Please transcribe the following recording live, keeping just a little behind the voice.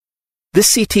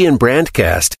This CTN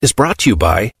Brandcast is brought to you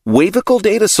by Wavical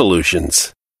Data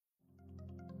Solutions.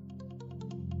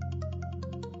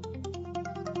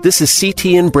 This is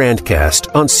CTN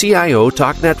Brandcast on CIO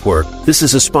Talk Network. This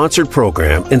is a sponsored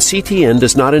program, and CTN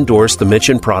does not endorse the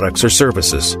mentioned products or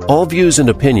services. All views and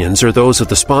opinions are those of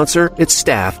the sponsor, its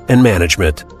staff, and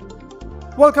management.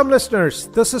 Welcome, listeners.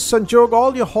 This is Sanjog,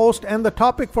 all your host, and the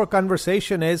topic for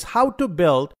conversation is how to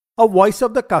build a voice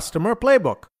of the customer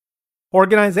playbook.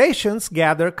 Organizations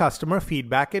gather customer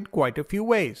feedback in quite a few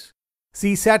ways.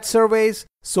 CSAT surveys,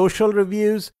 social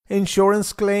reviews,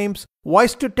 insurance claims,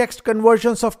 voice-to-text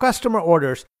conversions of customer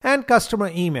orders, and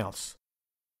customer emails.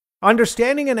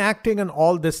 Understanding and acting on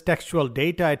all this textual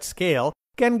data at scale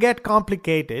can get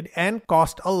complicated and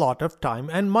cost a lot of time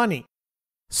and money.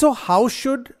 So how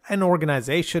should an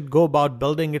organization go about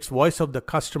building its voice of the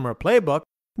customer playbook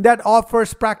that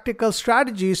offers practical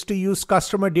strategies to use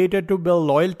customer data to build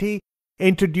loyalty,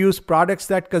 introduce products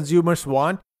that consumers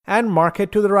want, and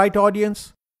market to the right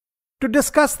audience? To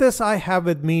discuss this, I have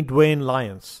with me Dwayne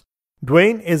Lyons.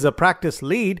 Dwayne is a practice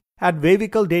lead at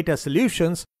Wavical Data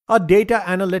Solutions, a data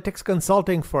analytics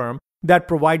consulting firm that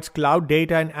provides cloud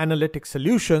data and analytics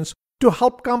solutions to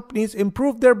help companies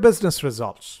improve their business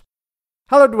results.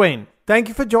 Hello, Dwayne. Thank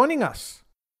you for joining us.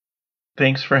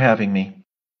 Thanks for having me.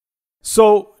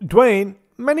 So, Dwayne,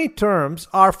 many terms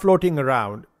are floating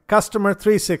around. Customer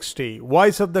 360,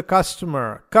 voice of the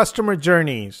customer, customer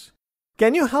journeys.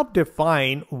 Can you help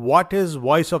define what is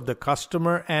voice of the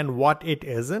customer and what it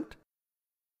isn't?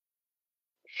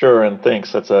 Sure, and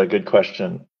thanks. That's a good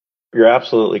question. You're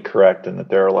absolutely correct in that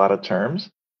there are a lot of terms,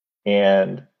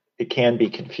 and it can be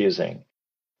confusing.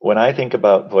 When I think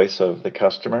about voice of the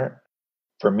customer,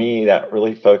 for me, that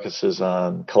really focuses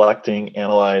on collecting,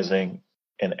 analyzing,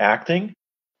 and acting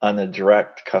on the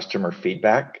direct customer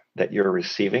feedback that you're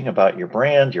receiving about your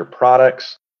brand, your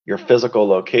products, your physical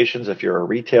locations, if you're a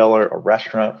retailer, a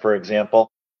restaurant, for example,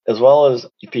 as well as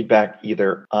feedback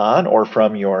either on or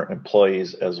from your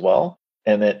employees as well.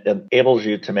 And it enables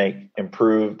you to make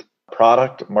improved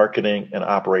product, marketing, and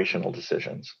operational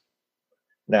decisions.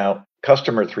 Now,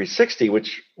 Customer 360,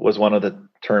 which was one of the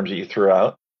terms that you threw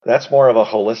out, that's more of a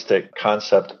holistic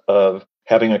concept of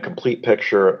having a complete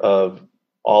picture of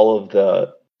all of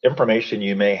the information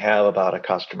you may have about a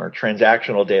customer,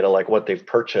 transactional data like what they've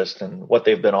purchased and what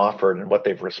they've been offered and what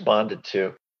they've responded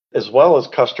to, as well as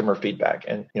customer feedback.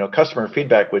 And customer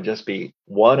feedback would just be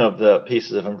one of the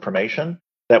pieces of information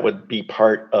that would be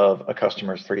part of a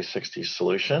customer's 360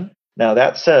 solution. Now,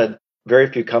 that said,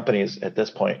 very few companies at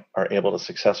this point are able to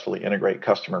successfully integrate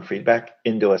customer feedback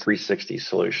into a 360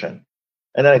 solution.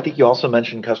 And then I think you also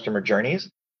mentioned customer journeys.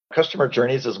 Customer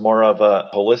journeys is more of a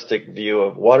holistic view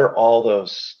of what are all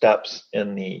those steps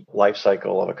in the life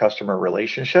cycle of a customer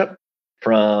relationship,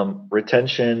 from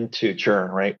retention to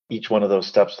churn, right? Each one of those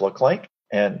steps look like.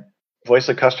 And voice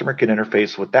of customer can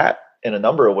interface with that in a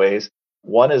number of ways.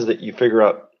 One is that you figure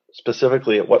out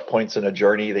specifically at what points in a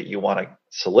journey that you want to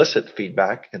solicit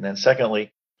feedback. And then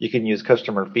secondly, you can use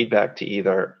customer feedback to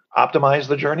either optimize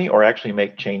the journey or actually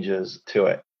make changes to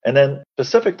it. And then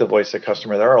specific to voice of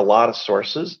customer, there are a lot of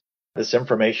sources. This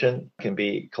information can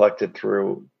be collected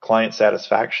through client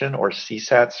satisfaction or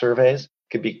CSAT surveys. It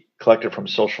could be collected from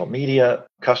social media,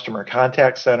 customer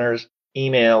contact centers,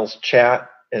 emails, chat,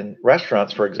 and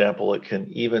restaurants, for example. It can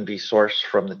even be sourced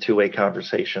from the two-way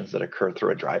conversations that occur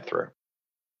through a drive-through.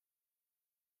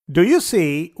 Do you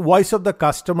see voice of the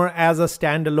customer as a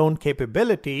standalone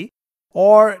capability,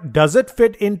 or does it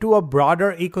fit into a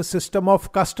broader ecosystem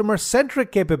of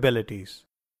customer-centric capabilities?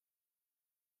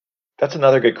 That's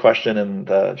another good question. And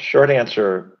the short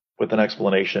answer with an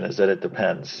explanation is that it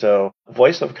depends. So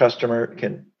voice of customer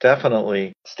can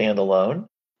definitely stand alone.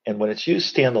 And when it's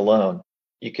used standalone,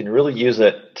 you can really use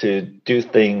it to do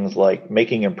things like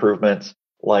making improvements,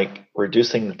 like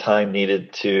reducing the time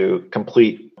needed to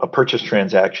complete a purchase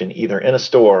transaction, either in a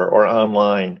store or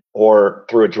online or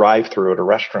through a drive-through at a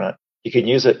restaurant. You can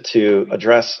use it to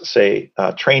address, say,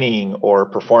 training or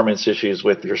performance issues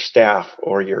with your staff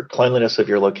or your cleanliness of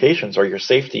your locations or your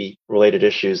safety-related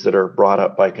issues that are brought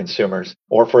up by consumers.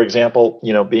 Or, for example,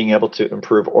 being able to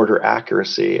improve order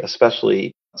accuracy,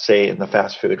 especially, say, in the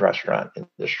fast food restaurant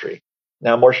industry.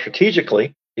 Now, more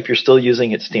strategically, if you're still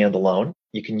using it standalone,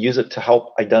 you can use it to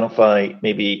help identify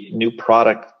maybe new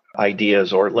product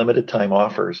ideas or limited time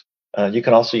offers. You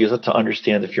can also use it to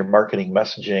understand if your marketing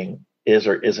messaging is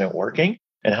or isn't working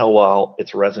and how well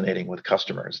it's resonating with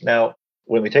customers. Now,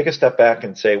 when we take a step back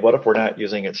and say, what if we're not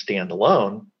using it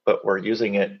standalone, but we're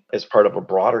using it as part of a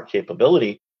broader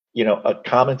capability? A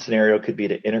common scenario could be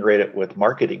to integrate it with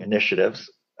marketing initiatives,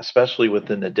 especially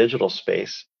within the digital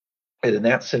space. And in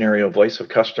that scenario, voice of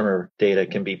customer data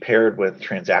can be paired with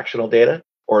transactional data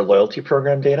or loyalty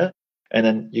program data. And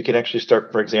then you can actually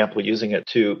start, for example, using it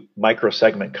to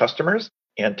micro-segment customers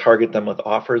and target them with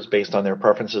offers based on their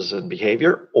preferences and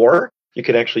behavior. Or you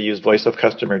could actually use voice of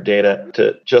customer data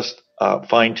to just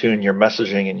fine-tune your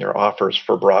messaging and your offers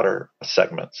for broader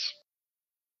segments.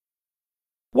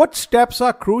 What steps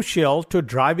are crucial to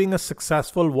driving a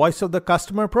successful voice of the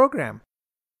customer program?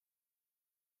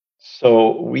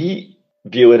 So we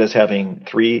view it as having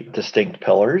three distinct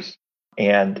pillars.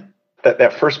 And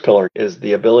that first pillar is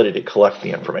the ability to collect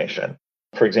the information.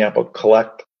 For example,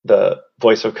 collect the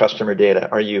voice of customer data.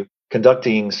 Are you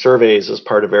conducting surveys as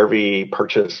part of every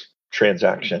purchase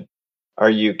transaction? Are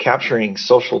you capturing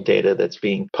social data that's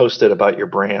being posted about your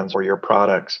brands or your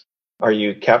products? Are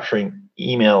you capturing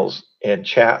emails and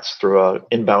chats through an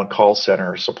inbound call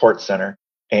center or support center?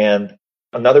 And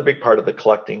another big part of the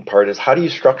collecting part is how do you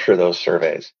structure those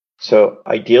surveys? So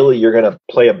ideally, you're going to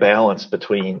play a balance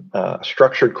between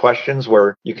structured questions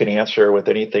where you can answer with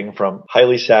anything from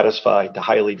highly satisfied to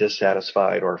highly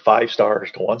dissatisfied or 5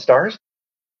 stars to 1 stars,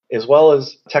 as well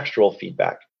as textual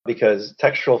feedback, because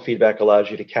textual feedback allows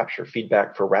you to capture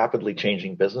feedback for rapidly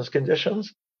changing business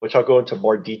conditions, which I'll go into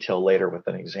more detail later with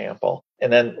an example.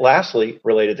 And then lastly,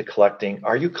 related to collecting,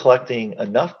 are you collecting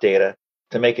enough data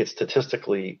to make it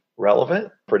statistically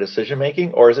relevant for decision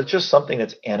making, or is it just something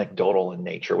that's anecdotal in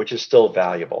nature, which is still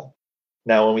valuable?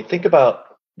 Now, when we think about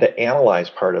the analyze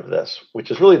part of this,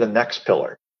 which is really the next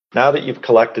pillar, now that you've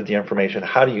collected the information,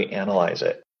 how do you analyze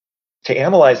it? To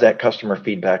analyze that customer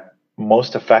feedback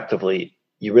most effectively,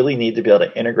 you really need to be able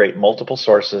to integrate multiple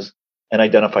sources and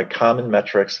identify common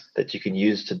metrics that you can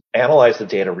use to analyze the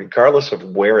data regardless of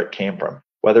where it came from,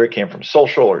 whether it came from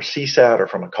social or CSAT or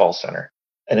from a call center.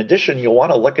 In addition, you'll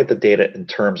want to look at the data in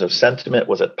terms of sentiment.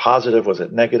 Was it positive? Was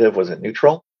it negative? Was it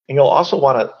neutral? And you'll also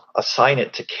want to assign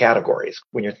it to categories.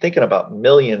 When you're thinking about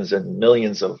millions and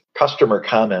millions of customer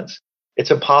comments,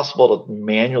 it's impossible to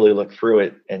manually look through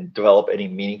it and develop any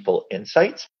meaningful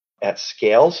insights at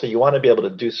scale. So you want to be able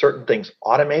to do certain things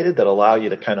automated that allow you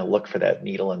to kind of look for that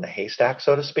needle in the haystack,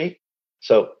 so to speak.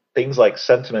 So things like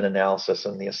sentiment analysis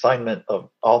and the assignment of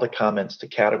all the comments to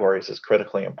categories is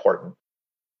critically important.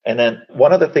 And then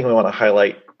one other thing we want to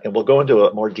highlight, and we'll go into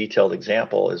a more detailed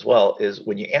example as well, is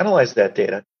when you analyze that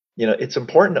data, it's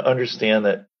important to understand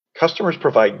that customers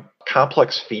provide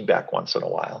complex feedback once in a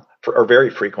while or very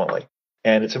frequently.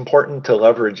 And it's important to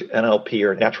leverage NLP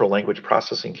or natural language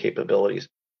processing capabilities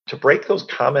to break those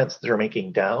comments they're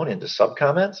making down into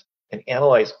subcomments and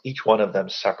analyze each one of them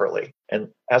separately. And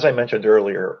as I mentioned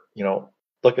earlier,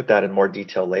 look at that in more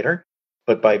detail later.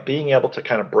 But by being able to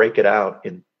kind of break it out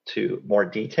into more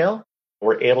detail,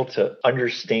 we're able to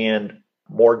understand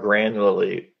more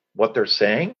granularly what they're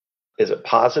saying. Is it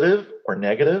positive or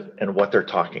negative, and what they're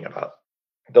talking about?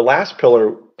 The last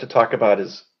pillar to talk about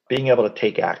is being able to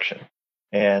take action.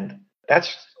 And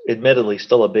that's admittedly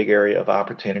still a big area of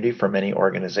opportunity for many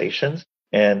organizations.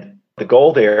 And the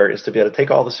goal there is to be able to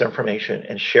take all this information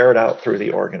and share it out through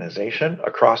the organization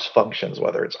across functions,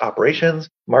 whether it's operations,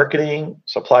 marketing,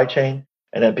 supply chain,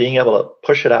 and then being able to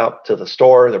push it out to the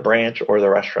store, the branch, or the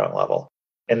restaurant level.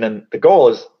 And then the goal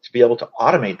is to be able to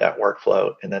automate that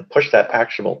workflow and then push that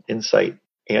actionable insight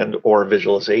and or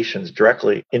visualizations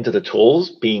directly into the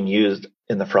tools being used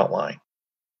in the front line.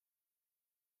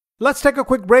 Let's take a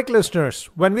quick break, listeners.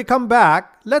 When we come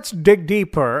back, let's dig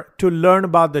deeper to learn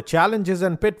about the challenges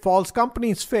and pitfalls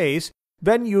companies face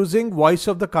when using voice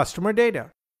of the customer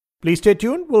data. Please stay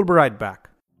tuned. We'll be right back.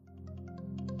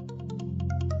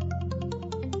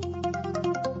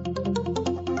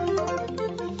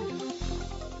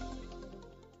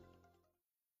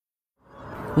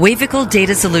 Wavical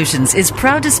Data Solutions is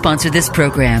proud to sponsor this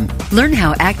program. Learn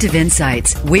how Active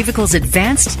Insights, Wavical's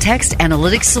advanced text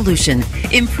analytics solution,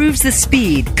 improves the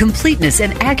speed, completeness,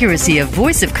 and accuracy of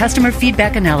voice of customer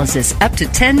feedback analysis up to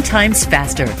 10 times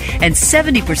faster and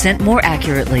 70% more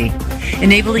accurately,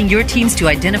 enabling your teams to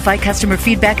identify customer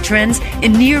feedback trends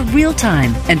in near real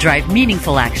time and drive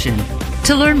meaningful action.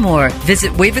 To learn more,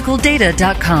 visit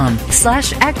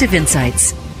wavicaldata.com/Active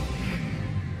Insights.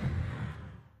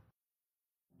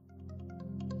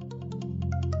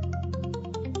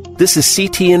 This is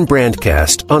CTN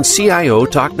Brandcast on CIO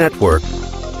Talk Network.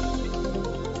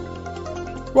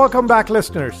 Welcome back,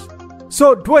 listeners.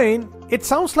 So, Dwayne, it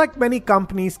sounds like many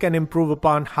companies can improve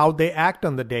upon how they act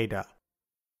on the data.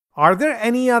 Are there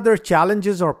any other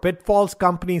challenges or pitfalls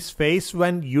companies face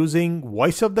when using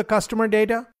voice of the customer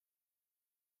data?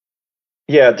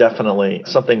 Yeah, definitely.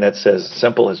 Something that's as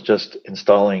simple as just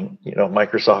installing,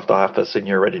 Microsoft Office and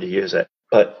you're ready to use it.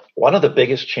 But one of the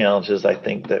biggest challenges I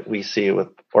think that we see with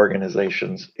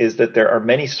organizations is that there are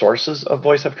many sources of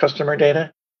voice of customer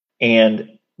data,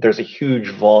 and there's a huge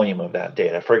volume of that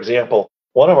data. For example,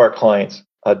 one of our clients,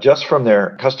 just from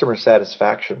their customer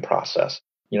satisfaction process,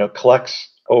 collects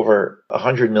over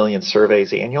 100 million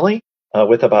surveys annually,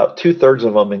 with about 2/3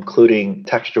 of them including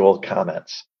textual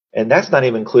comments. And that's not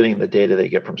even including the data they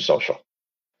get from social.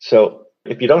 So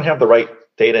if you don't have the right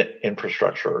data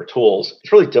infrastructure or tools,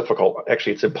 it's really difficult.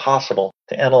 Actually, it's impossible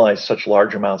to analyze such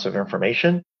large amounts of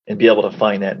information and be able to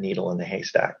find that needle in the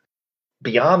haystack.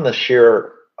 Beyond the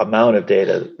sheer amount of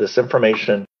data, this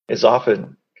information is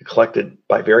often collected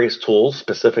by various tools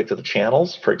specific to the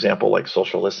channels, for example, like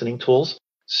social listening tools.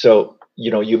 So,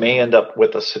 you may end up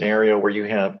with a scenario where you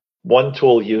have one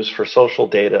tool used for social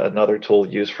data, another tool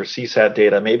used for CSAT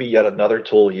data, maybe yet another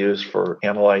tool used for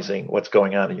analyzing what's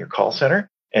going on in your call center.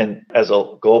 And as a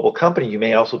global company, you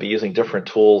may also be using different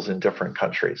tools in different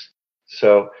countries.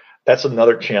 So that's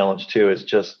another challenge too, is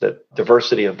just the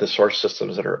diversity of the source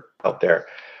systems that are out there.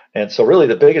 And so really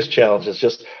the biggest challenge is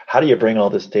just how do you bring all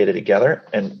this data together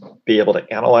and be able to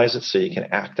analyze it so you can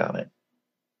act on it?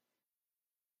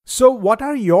 So what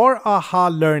are your aha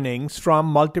learnings from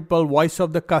multiple voice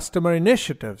of the customer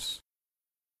initiatives?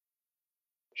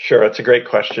 Sure, that's a great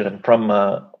question. And from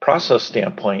a process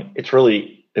standpoint, it's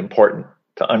really important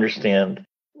to understand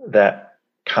that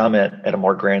comment at a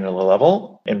more granular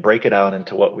level and break it out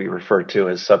into what we refer to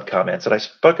as sub-comments. And I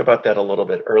spoke about that a little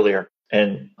bit earlier.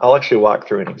 And I'll actually walk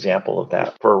through an example of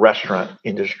that for a restaurant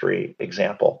industry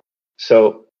example.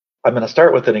 So I'm going to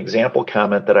start with an example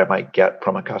comment that I might get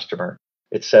from a customer.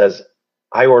 It says,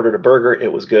 I ordered a burger,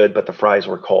 it was good, but the fries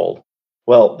were cold.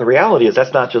 Well, the reality is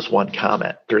that's not just one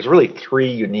comment. There's really 3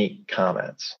 unique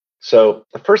comments. So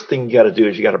the first thing you got to do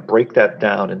is you got to break that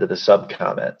down into the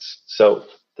sub-comments. So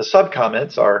the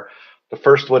sub-comments are, the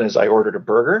first one is I ordered a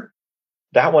burger.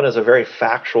 That one is a very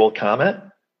factual comment.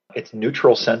 It's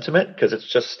neutral sentiment because it's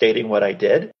just stating what I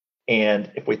did.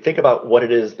 And if we think about what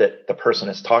it is that the person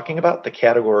is talking about, the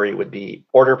category would be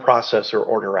order process or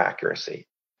order accuracy.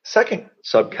 Second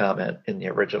sub-comment in the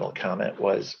original comment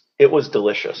was, it was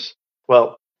delicious.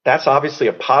 Well, that's obviously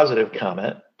a positive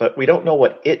comment, but we don't know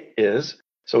what it is.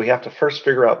 So we have to first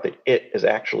figure out that it is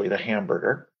actually the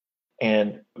hamburger.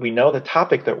 And we know the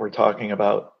topic that we're talking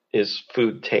about is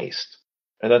food taste.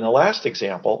 And then the last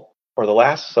example, or the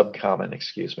last sub-comment,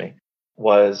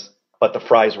 was, but the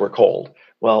fries were cold.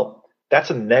 Well, that's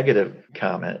a negative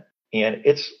comment, and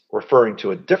it's referring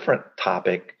to a different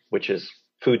topic, which is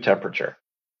food temperature.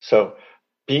 So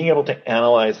being able to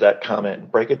analyze that comment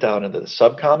and break it down into the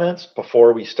sub-comments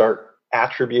before we start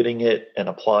attributing it and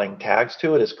applying tags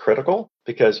to it is critical,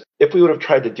 because if we would have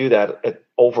tried to do that at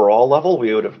overall level,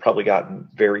 we would have probably gotten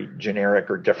very generic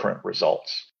or different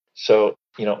results. So,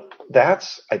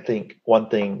 that's, I think, one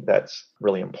thing that's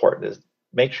really important is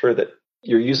make sure that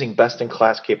you're using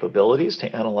best-in-class capabilities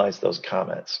to analyze those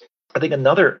comments. I think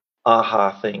another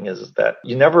aha thing is that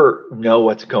you never know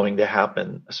what's going to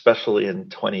happen, especially in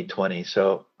 2020.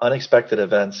 So unexpected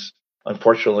events,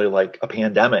 unfortunately, like a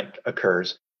pandemic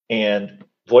occurs, and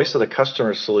voice of the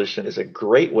customer solution is a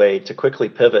great way to quickly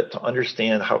pivot to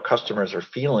understand how customers are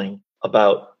feeling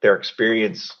about their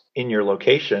experience in your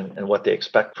location and what they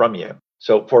expect from you.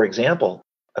 So for example,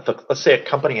 let's say a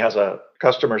company has a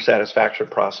customer satisfaction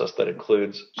process that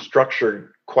includes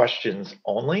structured questions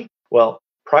only. Well,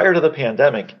 prior to the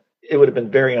pandemic, it would have been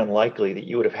very unlikely that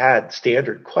you would have had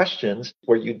standard questions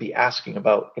where you'd be asking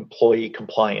about employee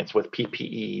compliance with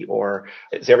PPE, or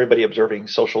is everybody observing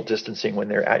social distancing when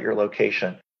they're at your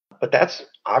location? But that's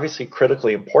obviously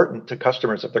critically important to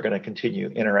customers if they're going to continue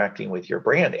interacting with your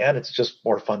brand. And it's just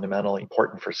more fundamentally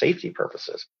important for safety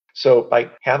purposes. So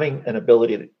by having an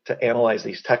ability to analyze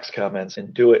these text comments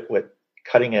and do it with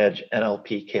cutting edge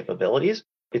NLP capabilities,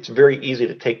 it's very easy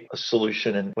to take a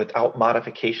solution and without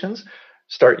modifications,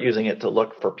 start using it to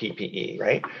look for PPE,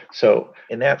 right? So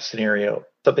in that scenario,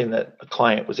 something that a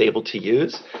client was able to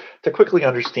use to quickly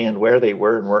understand where they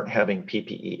were and weren't having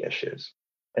PPE issues.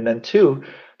 And then 2,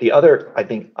 the other, I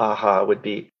think, aha would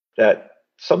be that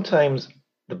sometimes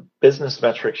the business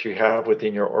metrics you have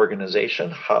within your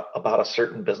organization about a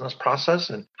certain business process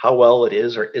and how well it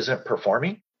is or isn't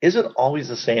performing isn't always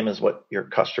the same as what your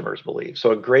customers believe.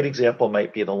 So a great example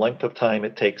might be the length of time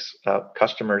it takes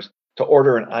customers to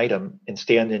order an item and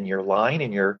stand in your line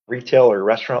in your retail or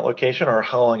restaurant location, or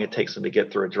how long it takes them to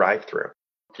get through a drive-through.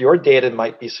 Your data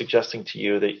might be suggesting to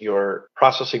you that you're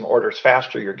processing orders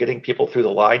faster, you're getting people through the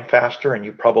line faster, and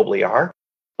you probably are.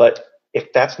 But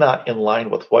If that's not in line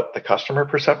with what the customer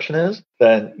perception is,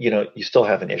 then, you still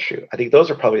have an issue. I think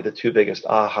those are probably the two biggest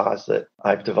ahas that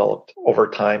I've developed over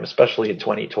time, especially in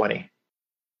 2020.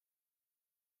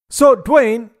 So,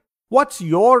 Dwayne, what's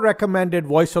your recommended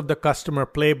voice of the customer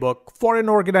playbook for an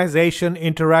organization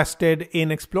interested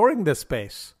in exploring this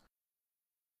space?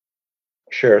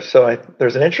 Sure. So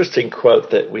there's an interesting quote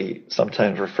that we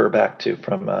sometimes refer back to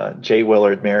from J.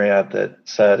 Willard Marriott that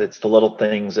said, "It's the little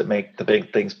things that make the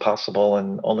big things possible,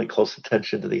 and only close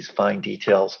attention to these fine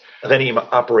details of any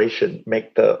operation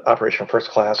make the operation first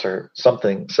class," or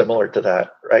something similar to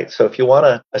that, right? So if you want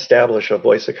to establish a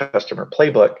voice of customer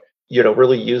playbook,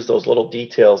 really use those little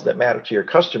details that matter to your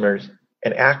customers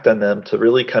and act on them to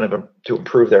really kind of to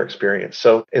improve their experience.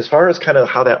 So as far as kind of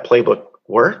how that playbook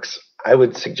works, I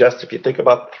would suggest, if you think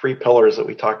about the 3 pillars that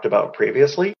we talked about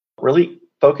previously, really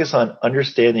focus on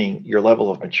understanding your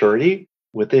level of maturity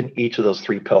within each of those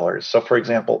 3 pillars. So for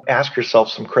example, ask yourself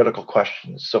some critical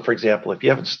questions. So for example, if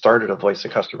you haven't started a voice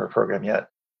of customer program yet,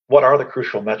 what are the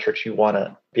crucial metrics you want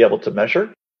to be able to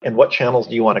measure? And what channels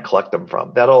do you want to collect them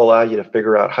from? That'll allow you to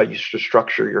figure out how you should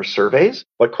structure your surveys,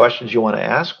 what questions you want to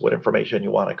ask, what information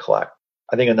you want to collect.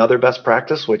 I think another best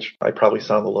practice, which I probably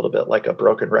sound a little bit like a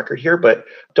broken record here, but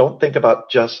don't think about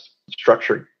just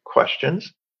structured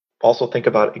questions. Also think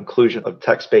about inclusion of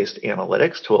text-based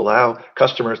analytics to allow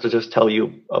customers to just tell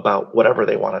you about whatever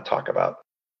they want to talk about.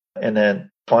 And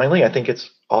then finally, I think it's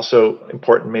also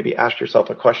important, maybe ask yourself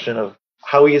a question of,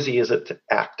 how easy is it to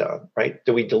act on, right?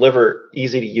 Do we deliver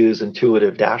easy to use,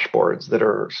 intuitive dashboards that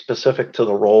are specific to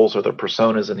the roles or the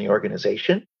personas in the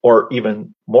organization? Or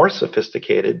even more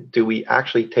sophisticated, do we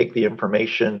actually take the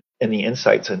information and the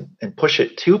insights and push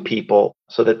it to people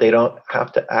so that they don't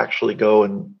have to actually go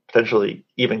and potentially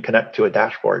even connect to a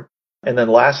dashboard? And then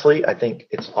lastly, I think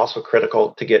it's also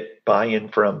critical to get buy-in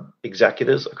from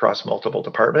executives across multiple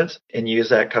departments and use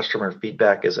that customer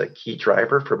feedback as a key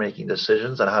driver for making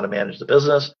decisions on how to manage the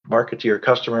business, market to your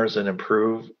customers, and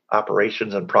improve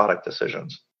operations and product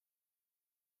decisions.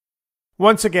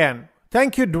 Once again,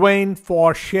 thank you, Dwayne,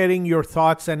 for sharing your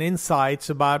thoughts and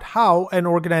insights about how an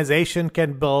organization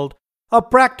can build a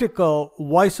practical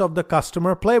voice of the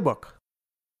customer playbook.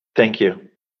 Thank you.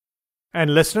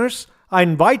 And listeners, I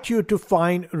invite you to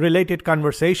find related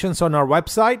conversations on our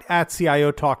website at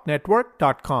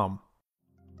ciotalknetwork.com.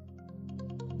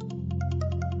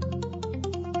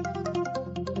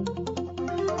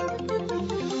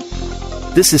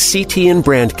 This is CTN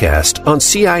Brandcast on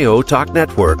CIO Talk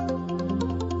Network.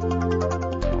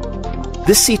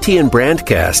 This CTN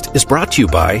Brandcast is brought to you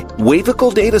by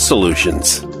Wavical Data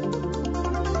Solutions.